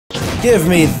Give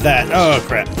me that. Oh,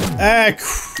 crap. Ah,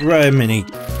 criminy.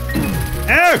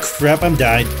 Ah, crap, I'm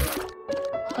died.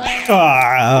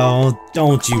 Oh,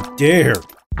 don't you dare.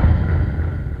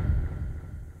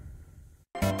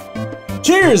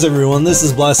 Cheers, everyone. This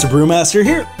is BrewMaster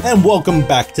here, and welcome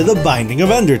back to the Binding of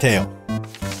Undertale.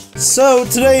 So,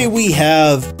 today we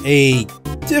have a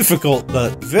difficult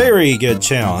but very good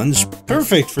challenge.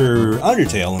 Perfect for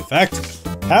Undertale, in fact.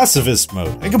 Pacifist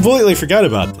mode. I completely forgot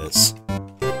about this.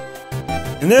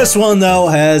 And this one, though,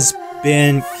 has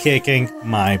been kicking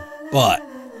my butt.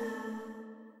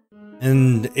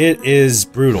 And it is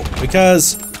brutal,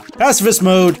 because Pacifist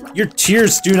mode, your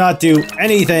tears do not do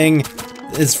anything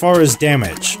as far as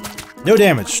damage. No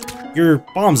damage. Your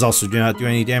bombs also do not do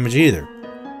any damage either.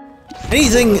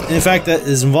 Anything, in fact, that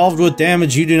is involved with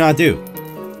damage, you do not do.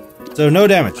 So no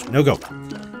damage, no go.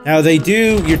 Now they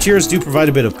do, your tears do provide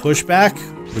a bit of pushback,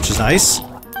 which is nice.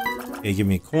 Okay, give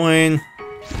me a coin.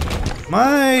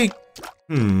 Okay,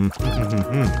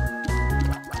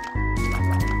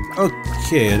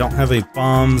 I don't have any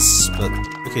bombs, but...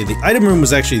 Okay, the item room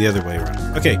was actually the other way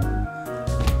around. Okay.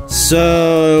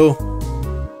 So...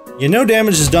 Yeah, no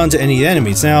damage is done to any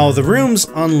enemies. Now, the rooms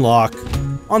unlock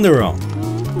on their own.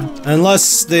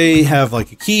 Unless they have,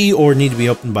 like, a key or need to be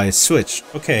opened by a switch.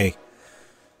 Okay.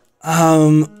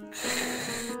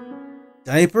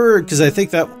 Diaper? Because I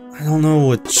think that... I don't know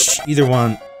which... Either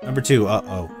one. Number 2,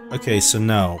 uh-oh. Okay, so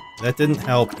no. That didn't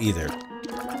help either.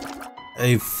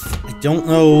 I don't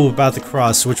know about the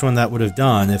cross, which one that would have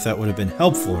done, if that would have been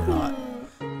helpful or not.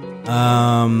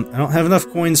 I don't have enough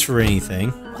coins for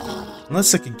anything.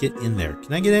 Unless I could get in there.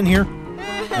 Can I get in here?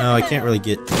 No, I can't really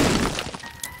get...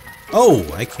 Oh,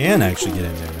 I can actually get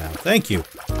in there now. Thank you.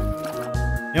 You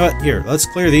know what? Here, let's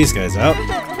clear these guys out.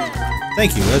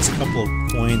 Thank you. That's a couple of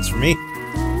coins for me.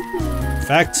 In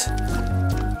fact...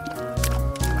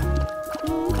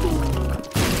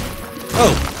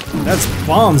 Oh, that's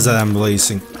bombs that I'm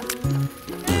releasing.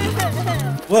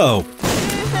 Whoa.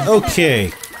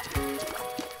 Okay.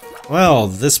 Well,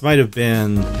 this might have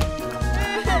been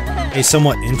a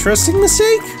somewhat interesting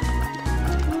mistake?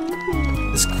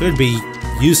 This could be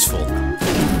useful.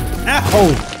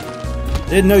 Ow!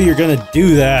 Didn't know you were gonna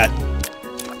do that.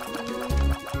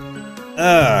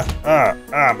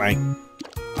 My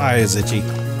eye is itchy.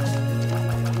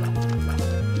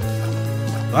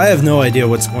 I have no idea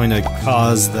what's going to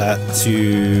cause that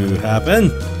to happen.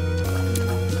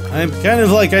 I'm kind of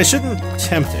like, I shouldn't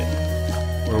tempt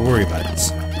it. Or worry about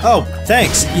it. Oh,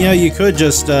 thanks! You know, you could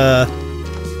just,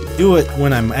 do it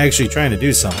when I'm actually trying to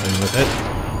do something with it.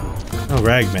 Oh,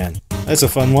 Ragman. That's a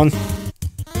fun one.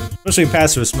 Especially in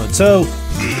Pacifist mode. So,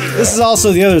 this is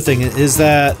also the other thing, is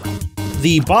that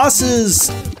the bosses,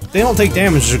 they don't take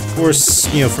damage, of course,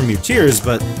 you know, from your tears,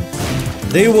 but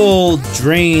they will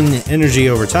drain energy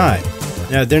over time.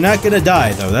 Now, they're not gonna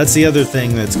die, though. That's the other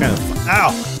thing that's kind of fun.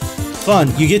 Ow!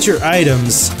 Fun. You get your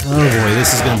items. Oh boy,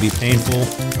 this is gonna be painful.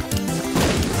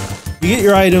 You get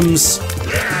your items,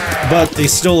 but they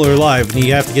still are alive, and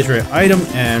you have to get your item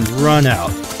and run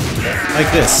out.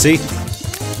 Like this, see?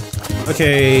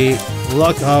 Okay,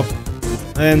 luck up.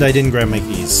 And I didn't grab my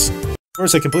keys. Of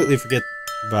course, I completely forget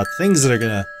about things that are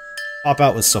gonna pop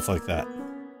out with stuff like that.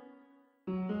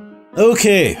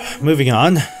 Okay, moving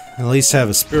on. At least have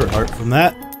a spirit heart from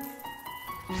that.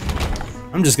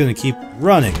 I'm just gonna keep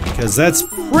running, because that's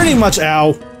pretty much,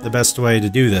 ow, the best way to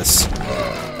do this.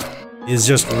 Is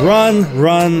just run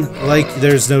like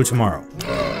there's no tomorrow.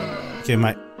 Okay,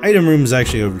 my item room is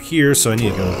actually over here, so I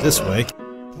need to go this way.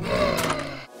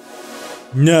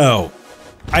 No!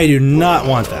 I do not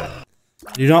want that.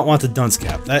 I do not want the dunce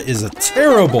cap. That is a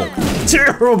terrible,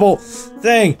 terrible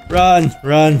thing! Run!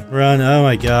 Oh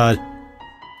my god.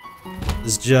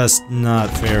 It's just not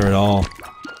fair at all.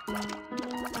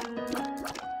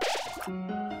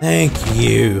 Thank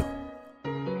you.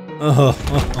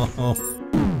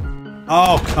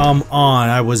 Oh, come on.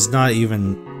 I was not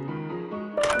even...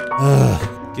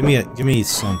 Give me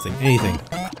something. Anything.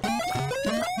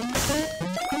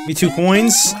 Give me 2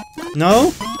 coins?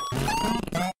 No?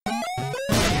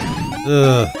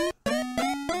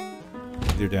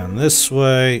 Either down this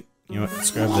way. You know what?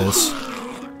 Let's grab this.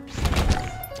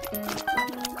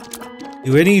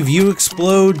 Do any of you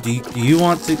explode? Do you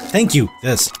want to? Thank you!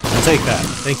 This. I'll take that.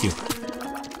 Thank you.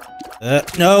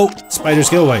 No! Spiders,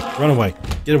 get away. Run away.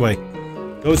 Get away.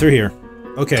 Go through here.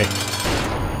 Okay.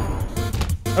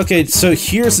 Okay, so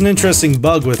here's an interesting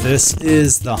bug with this,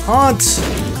 is the haunt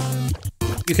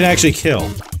you can actually kill,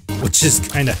 which is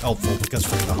kind of helpful because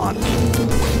of the haunt.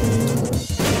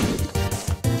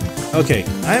 Okay,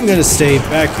 I'm gonna stay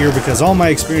back here because all my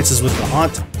experiences with the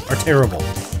haunt are terrible.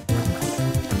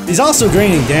 He's also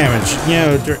draining damage. You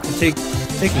know,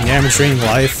 taking damage, draining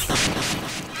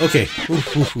life. Okay.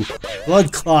 Ooh.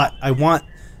 Blood clot. I want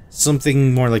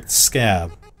something more like the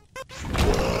scab.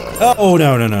 Oh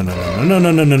no!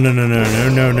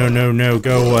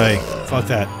 Go away. Fuck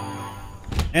that.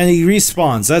 And he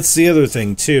respawns. That's the other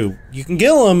thing too. You can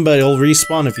kill him, but he'll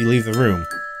respawn if you leave the room.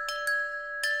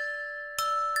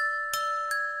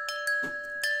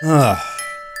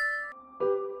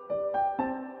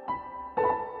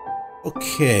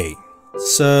 Okay,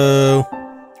 so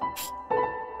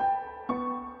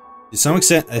to some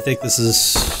extent, I think this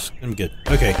is gonna be good.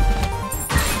 Okay.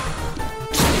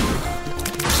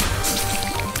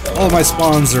 All my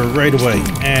spawns are right away,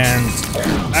 and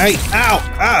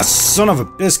ow! Son of a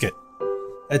biscuit!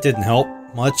 That didn't help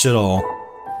much at all.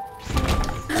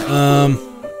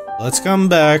 Let's come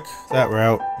back that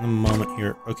route in a moment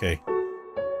here. Okay.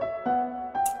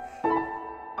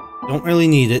 Don't really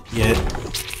need it yet.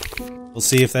 We'll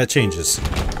see if that changes.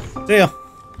 See ya!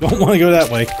 Don't want to go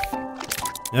that way.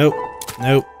 Nope.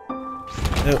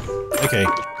 Okay.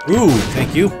 Ooh,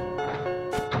 thank you.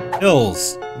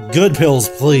 Pills. Good pills,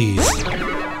 please.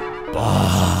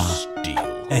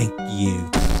 Thank you.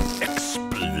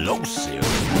 Explosive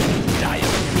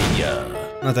diarrhea.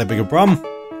 Not that big a problem.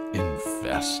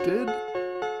 Infested?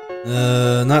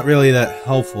 Not really that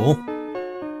helpful.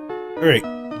 Alright,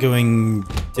 going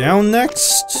down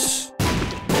next.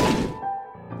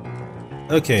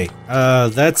 Okay,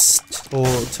 that's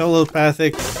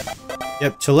telepathic.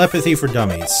 Yep, telepathy for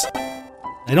dummies.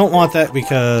 I don't want that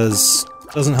because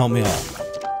it doesn't help me at all.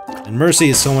 And Mercy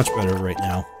is so much better right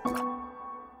now.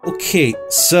 Okay,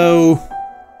 so...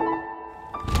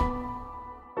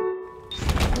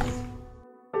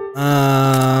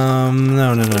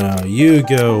 No. You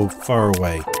go far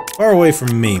away. Far away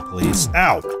from me, please.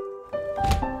 Ow!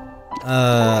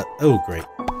 Oh, great.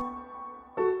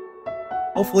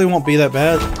 Hopefully it won't be that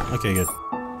bad. Okay, good.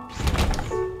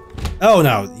 Oh,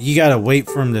 no. You gotta wait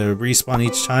for him to respawn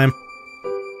each time.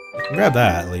 I can grab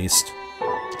that, at least.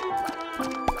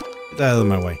 Get that out of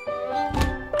my way.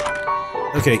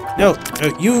 Okay, no,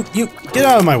 you, get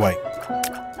out of my way.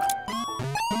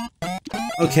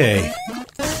 Okay.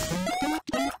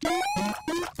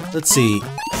 Let's see.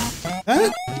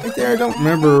 That right there, I don't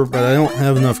remember, but I don't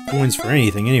have enough coins for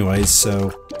anything anyways,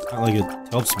 so it's not like it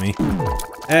helps me.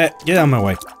 Get out of my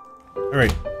way.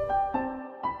 Alright.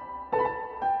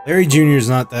 Larry Jr. is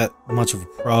not that much of a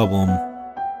problem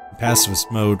in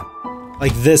pacifist mode.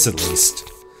 Like this, at least.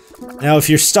 Now, if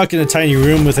you're stuck in a tiny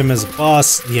room with him as a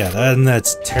boss, yeah, then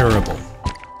that's terrible.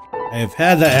 I have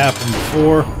had that happen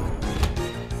before.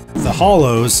 The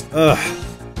hollows, ugh.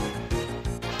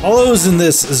 Hollows in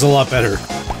this is a lot better,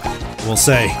 we'll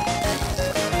say.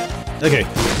 Okay.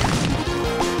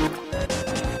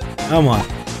 Come on.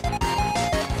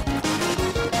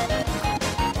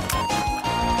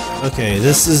 Okay,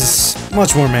 this is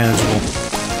much more manageable.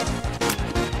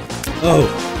 Oh.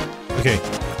 Okay.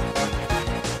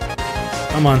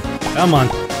 Come on. Come on.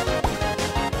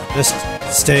 Just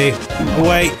stay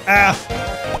away. Ah!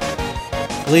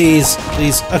 Please.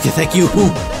 Please. Okay, thank you.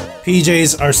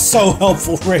 PJs are so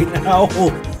helpful right now.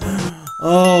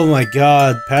 Oh my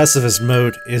god. Pacifist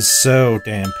mode is so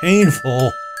damn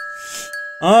painful.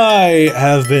 I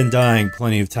have been dying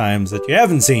plenty of times that you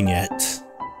haven't seen yet.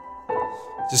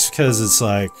 Just because it's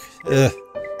like,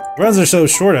 runs are so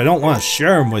short, I don't want to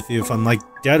share them with you if I'm like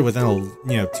dead within,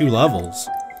 2 levels.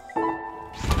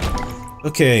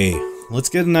 Okay, let's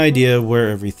get an idea where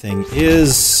everything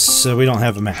is, so we don't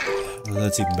have a map. Oh,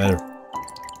 that's even better.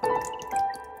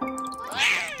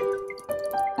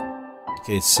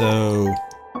 Okay, so...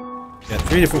 got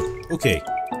 3 different... okay.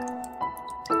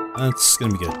 That's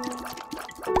gonna be good.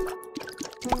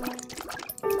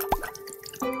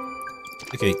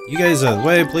 Okay, you guys out of the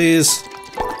way, please.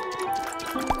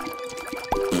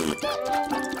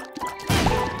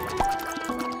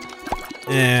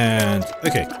 And...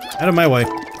 okay, out of my way.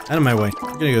 Out of my way.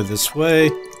 I'm gonna go this way.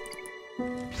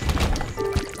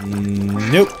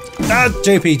 Nope. Ah,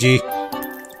 JPG.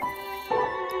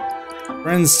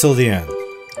 Friends till the end.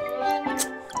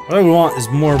 What I would want is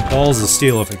more balls of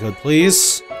steel if I could,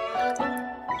 please.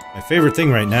 My favorite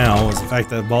thing right now is the fact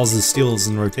that balls of steel is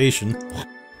in rotation.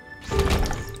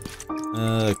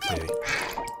 Okay.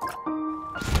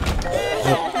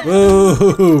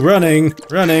 Oh, whoa, running,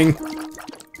 running.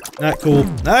 Not cool.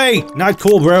 Hey, not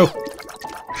cool, bro.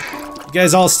 You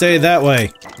guys all stay that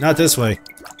way, not this way.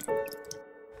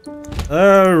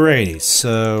 Alrighty,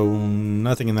 so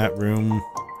nothing in that room.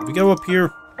 Did we go up here?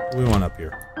 What do we want up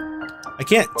here? I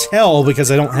can't tell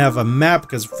because I don't have a map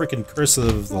because freaking Curse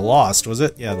of the Lost, was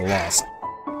it? Yeah, the Lost.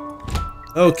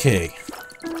 Okay.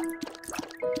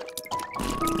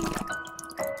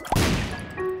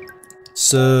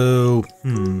 so...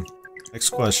 Next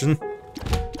question.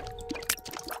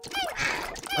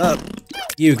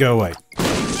 You go away.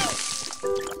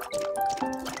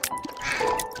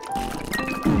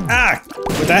 Ah!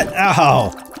 With that...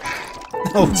 Ow!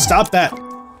 No, stop that!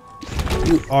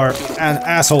 You are an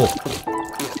asshole.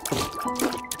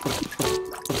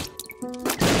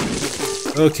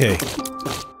 Okay.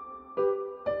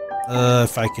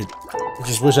 If I could... I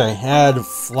just wish I had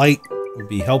flight. Would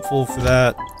be helpful for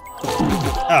that.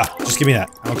 Ah, just give me that.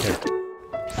 I don't care.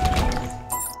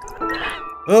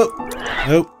 Oh!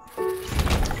 Nope.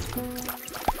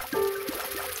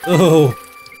 Oh!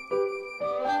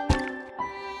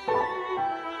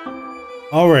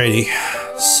 Alrighty.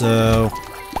 So...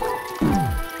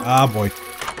 Ah boy.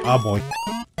 Ah boy.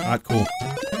 Not cool.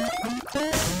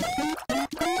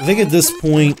 I think at this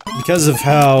point, because of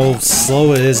how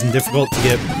slow it is and difficult to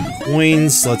get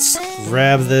coins, let's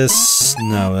grab this.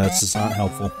 No, that's just not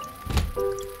helpful.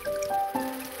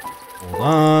 Hold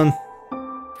on.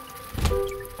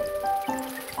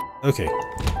 Okay.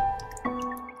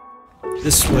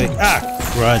 This way. Ah,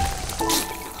 crud.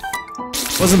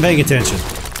 Wasn't paying attention,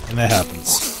 and that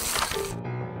happens.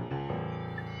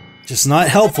 Just not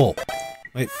helpful.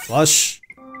 Wait, flush?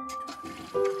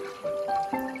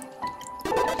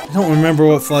 I don't remember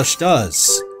what flush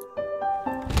does.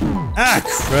 Ah,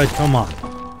 crud, come on.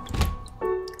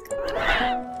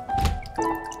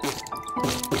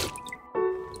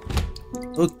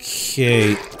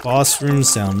 Okay, boss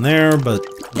room's down there, but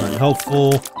not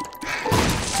helpful.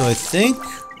 So I think...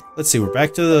 Let's see, we're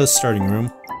back to the starting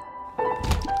room.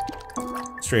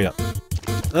 Straight up.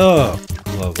 Oh,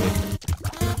 lovely.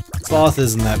 Sloth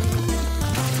isn't that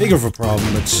big of a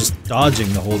problem, it's just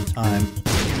dodging the whole time.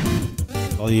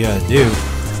 That's all you gotta do.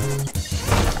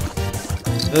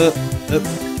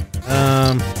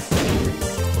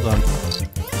 Hold on.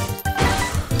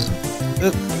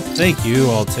 Thank you,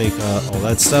 I'll take all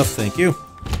that stuff, thank you.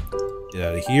 Get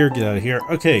out of here, get out of here.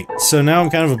 Okay, so now I'm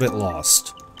kind of a bit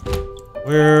lost.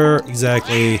 Where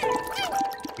exactly...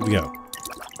 Here we go.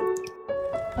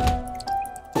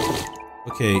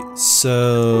 Okay,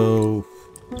 so...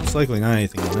 Most likely not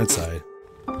anything on that side.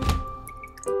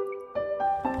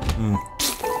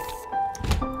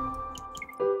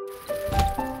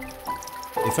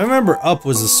 If I remember, up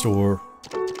was the store.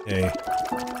 Okay.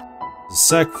 The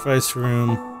sacrifice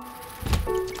room.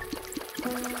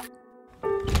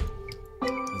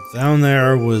 Down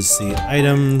there was the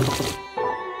item.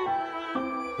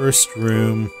 First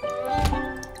room.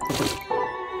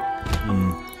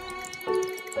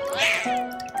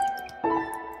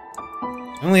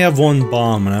 I only have one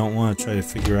bomb, and I don't want to try to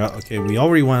figure out... Okay, we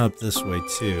already went up this way,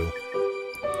 too.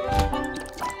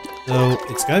 So,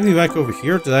 it's gotta be back over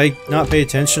here. Did I not pay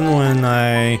attention when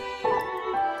I...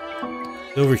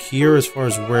 Over here as far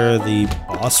as where the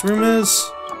boss room is?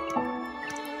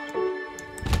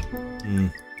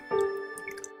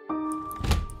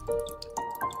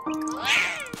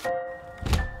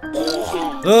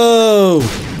 Oh!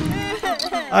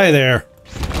 Hi there.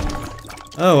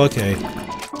 Oh, okay.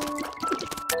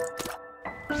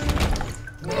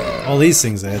 All these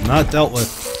things I had not dealt with.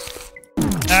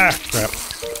 Ah, crap.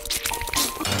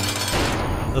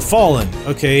 The Fallen.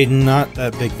 Okay, not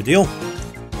that big of a deal.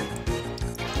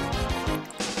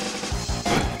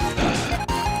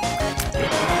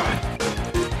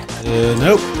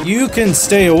 Nope. You can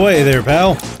stay away there,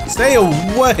 pal. Stay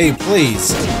away,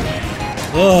 please.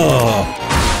 Oh.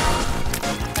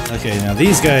 Okay, now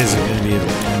these guys are gonna be a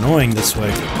bit annoying this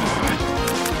way.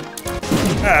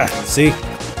 Ah, see?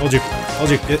 Hold you.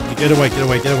 Get away,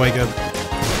 good.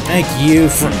 Thank you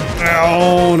for...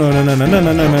 Oh, no,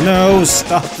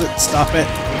 stop it.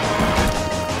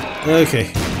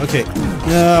 Okay,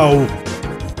 no.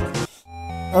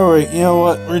 Alright, you know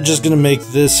what, we're just gonna make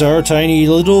this our tiny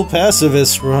little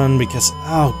pacifist run, because,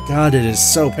 oh god, it is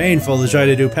so painful to try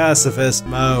to do pacifist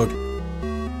mode.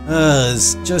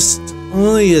 It's just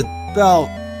only about...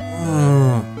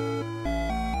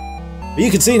 But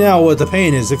you can see now what the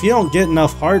pain is. If you don't get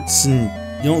enough hearts and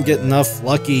you don't get enough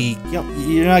lucky,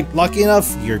 you're not lucky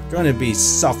enough, you're gonna be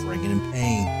suffering and in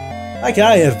pain. Like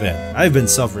I have been. I've been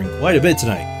suffering quite a bit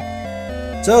tonight.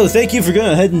 So, thank you for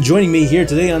going ahead and joining me here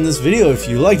today on this video. If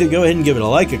you liked it, go ahead and give it a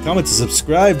like, a comment, a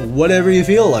subscribe, whatever you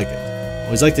feel like it.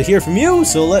 Always like to hear from you,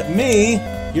 so let me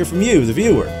hear from you, the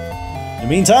viewer. In the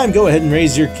meantime, go ahead and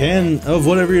raise your can of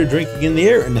whatever you're drinking in the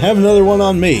air and have another one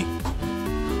on me.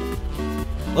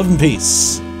 Love and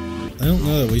peace. I don't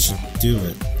know that we should do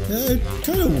it. I'm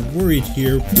kind of worried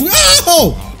here.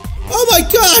 Ow! Oh my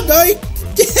god, my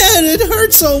head, it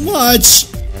hurts so much!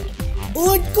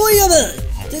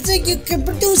 To think you can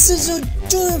produce so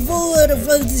joyful out of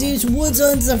these woods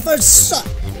on the first shot.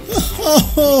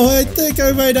 Oh, I think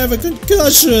I might have a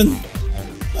concussion.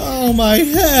 Oh, my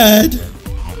head.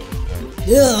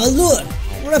 Yeah, look.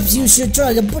 Perhaps you should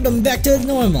try to put them back to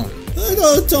normal.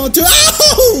 Don't do.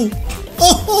 Ow!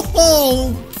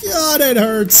 Oh, God, it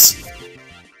hurts.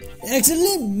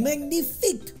 Excellent,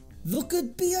 magnifique. Look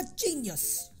at be a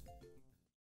genius.